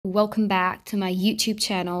welcome back to my YouTube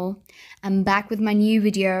channel. I'm back with my new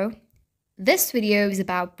video. This video is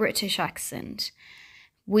about British accent.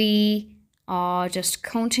 We are just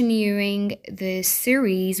continuing the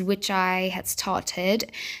series which I had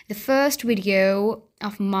started. The first video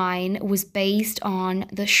of mine was based on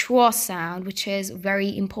the schwa sound, which is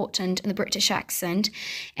very important in the British accent.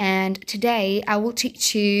 And today I will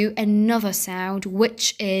teach you another sound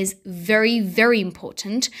which is very, very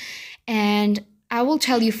important. And I will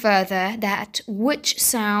tell you further that which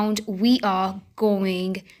sound we are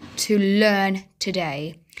going to learn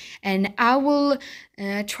today. And I will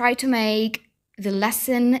try to make the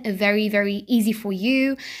lesson very, very easy for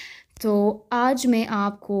you. तो आज मैं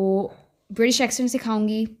आपको British accent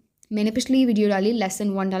सिखाऊंगी. मैंने पिछली video डाली lesson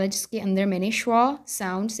 1 डाला जिसके अंदर मैंने श्वा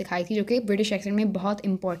साउंड सिखाई थी जो कि ब्रिटिश एक्सेंट में बहुत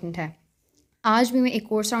इंपॉर्टेंट है. आज भी मैं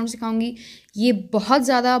एक और साउंड सिखाऊंगी. ये बहुत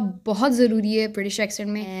ज़रूरी है ब्रिटिश एक्सेंट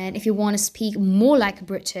में. And if you want to speak more like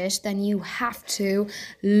British then you have to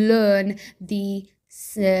learn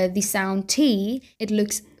the sound T. It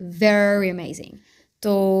looks very amazing.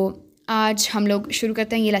 तो आज हम लोग शुरू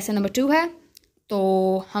करते हैं. ये लेसन नंबर 2 है. तो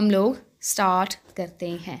हम लोग स्टार्ट करते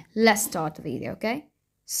हैं. Let's start the video, okay?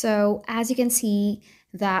 So as you can see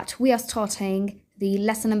that we are starting the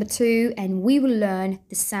lesson number 2 and we will learn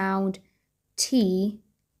the sound T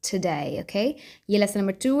today, okay? ये lesson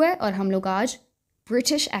number 2 है और हम लोग आज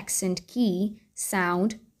British accent की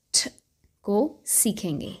sound T को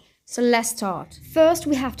सीखेंगे. So let's start. First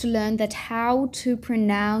we have to learn that how to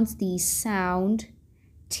pronounce the sound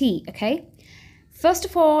T, okay? First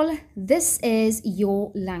of all, this is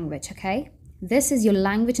your language, okay? This is your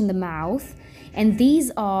language in the mouth, and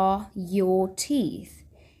these are your teeth.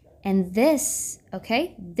 And this,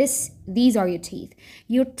 okay, these are your teeth.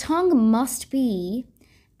 Your tongue must be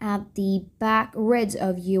at the back ridge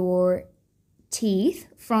of your teeth,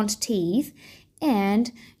 front teeth,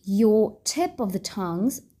 and your tip of the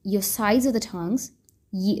tongues, your sides of the tongues,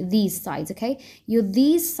 these sides, okay?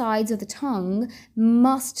 These sides of the tongue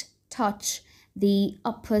must touch the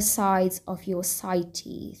upper sides of your side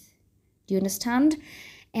teeth. Do you understand?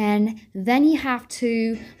 And then you have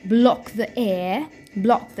to block the air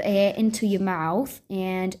into your mouth,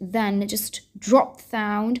 and then just drop the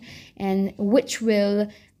sound, and which will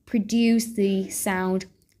produce the sound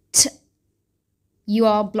T. You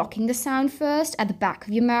are blocking the sound first at the back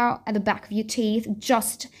of your mouth, at the back of your teeth,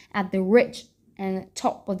 just at the ridge and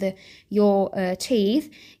top of your teeth.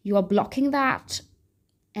 You are blocking that.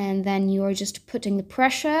 And then you are just putting the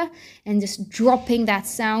pressure and just dropping that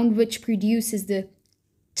sound which produces the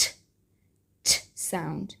t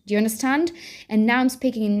sound. Do you understand? And now I'm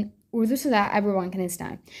speaking in Urdu so that everyone can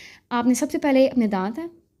understand. आपने सबसे पहले अपने दांत हैं,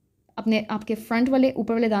 आपके front वाले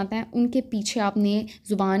ऊपर वाले दांत हैं, उनके पीछे आपने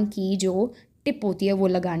ज़ुबान की जो टिप होती है वो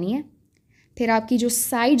लगानी है. फिर आपकी जो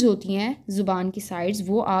साइड्स होती हैं ज़ुबान की साइड्स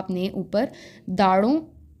वो आपने ऊपर दाढ़ों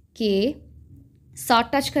के साथ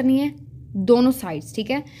टच करनी है, दोनों साइड्स, ठीक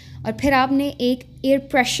है. और फिर आपने एक एयर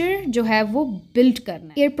प्रेशर जो है वो बिल्ड करना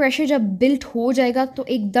है. एयर प्रेशर जब बिल्ड हो जाएगा तो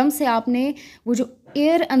एकदम से आपने वो जो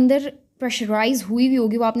एयर अंदर प्रेशराइज हुई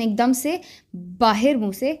होगी वो आपने एकदम से बाहर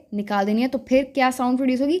मुंह से निकाल देनी है. तो फिर क्या साउंड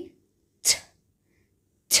प्रोड्यूस होगी? ट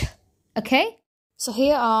ट. Okay, so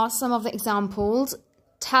here are some of the examples.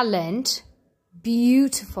 Talent,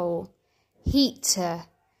 beautiful, heater,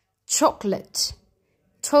 chocolate,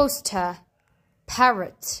 toaster,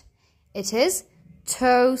 parrot. It is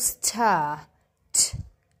toaster.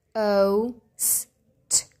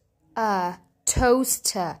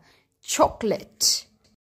 Toaster. Chocolate.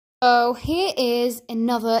 So here is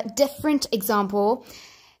another different example.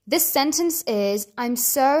 This sentence is, I'm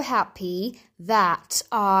so happy that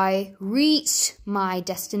I reached my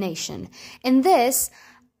destination. In this,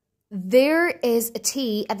 there is a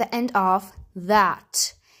T at the end of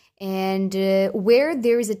that. And where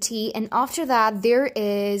there is a T and after that there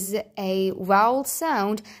is a vowel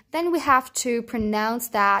sound, then we have to pronounce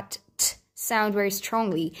that T sound very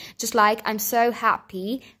strongly. Just like, I'm so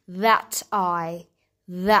happy that I,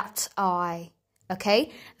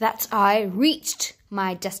 okay? That I reached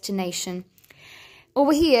my destination.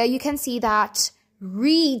 Over here you can see that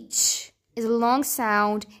reach is a long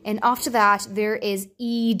sound and after that there is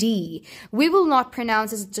ED. We will not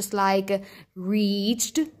pronounce it just like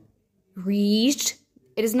reached.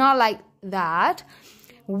 It is not like that.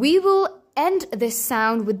 We will end this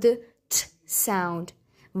sound with the T sound.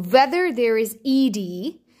 Whether there is ED,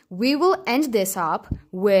 we will end this up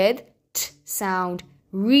with T sound.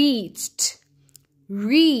 Reached.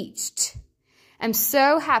 I'm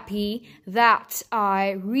so happy that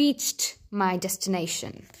I reached my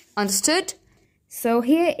destination. Understood? So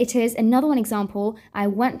here it is, another one example. I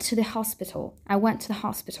went to the hospital. I went to the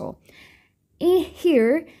hospital.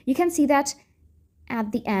 Here you can see that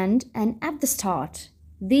at the end and at the start,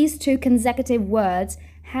 these two consecutive words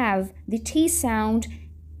have the T sound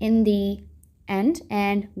in the end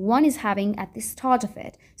and one is having at the start of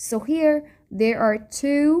it. So here there are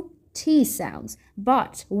two T sounds,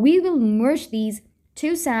 but we will merge these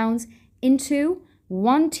two sounds into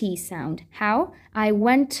one T sound. How? I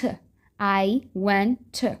went to. I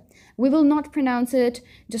went to. We will not pronounce it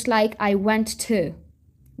just like I went to.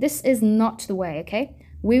 This is not the way, okay?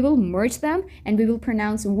 We will merge them and we will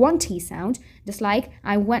pronounce one T sound just like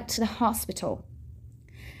I went to the hospital.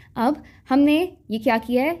 अब हमने ये क्या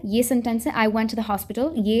किया है, ये sentence है I went to the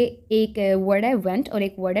hospital, ये एक वर्ड है went और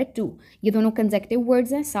एक वर्ड है to, ये दोनों कंसेक्टिव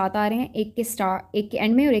वर्ड्स हैं, साथ आ रहे हैं, एक के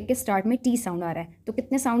एंड में और एक के स्टार्ट में टी साउंड आ रहा है, तो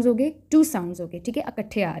कितने साउंड्स हो गए, 2 साउंड्स हो गए, ठीक है,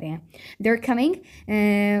 इकट्ठे आ रहे हैं. They're coming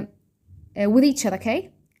with each other, okay?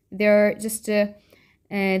 They're just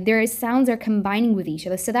their sounds are combining with each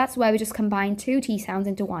other, so that's why we just combine 2 T sounds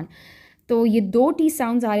into one. तो ये 2 T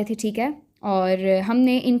sounds आ रहे थे, ठीक है, और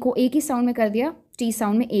हमने इनको एक ही साउंड में कर दिया, T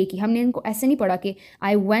साउंड में एक ही. हमने इनको ऐसे नहीं पढ़ा कि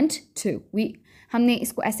I went to. हमने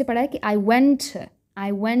इसको ऐसे पढ़ा है कि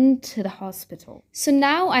I went to the hospital. So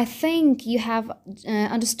now I think you have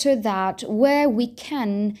understood that where we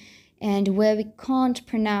can and where we can't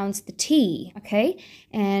pronounce the T, okay?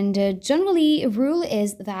 And generally, a rule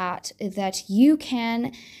is that you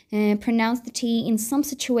can pronounce the T in some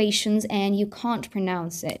situations and you can't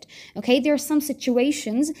pronounce it, okay? There are some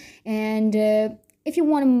situations and if you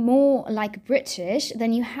want more like British,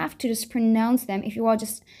 then you have to just pronounce them. If you are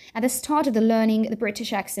just at the start of the learning the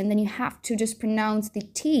British accent, then you have to just pronounce the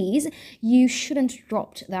T's. You shouldn't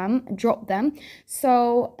drop them.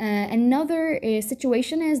 So another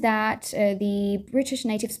situation is that the British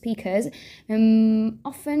native speakers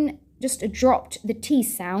often just dropped the T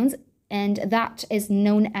sounds, and that is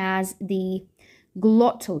known as the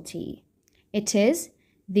glottal T. It is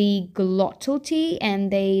the glottal T,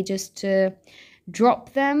 and they just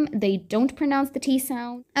drop them. They don't pronounce the T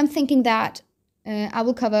sound. I'm thinking that I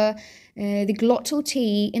will cover the glottal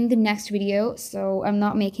T in the next video, so I'm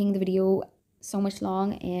not making the video so much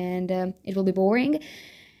long and it will be boring.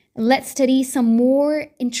 Let's study some more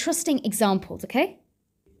interesting examples, okay?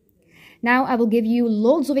 Now I will give you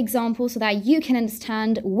loads of examples so that you can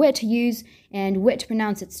understand where to use and where to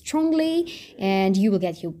pronounce it strongly, and you will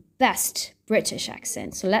get your best British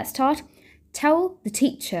accent. So let's start. Tell the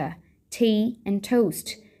teacher. Tea and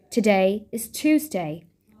toast. Today is Tuesday.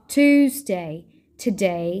 Tuesday.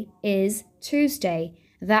 Today is Tuesday.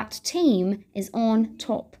 That team is on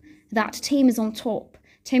top. That team is on top.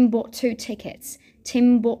 Tim bought 2 tickets.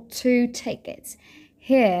 Tim bought 2 tickets.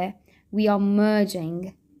 Here we are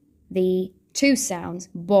merging the 2 sounds.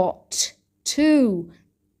 Bought 2.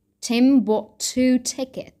 Tim bought 2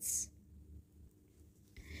 tickets.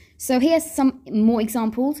 So here's some more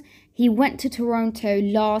examples. He went to Toronto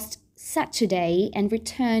last Saturday and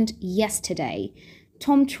returned yesterday.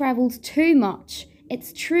 Tom travels too much.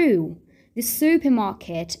 It's true. The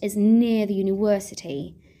supermarket is near the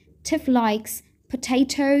university. Tiff likes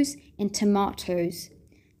potatoes and tomatoes.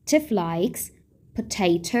 Tiff likes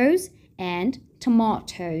potatoes and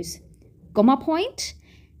tomatoes. Got my point?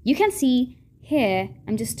 You can see here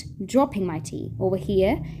I'm just dropping my T over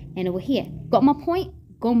here and over here. Got my point?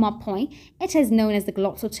 Got my point? It is known as the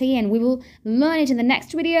glottal T, and we will learn it in the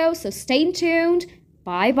next video, so stay tuned.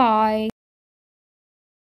 Bye bye.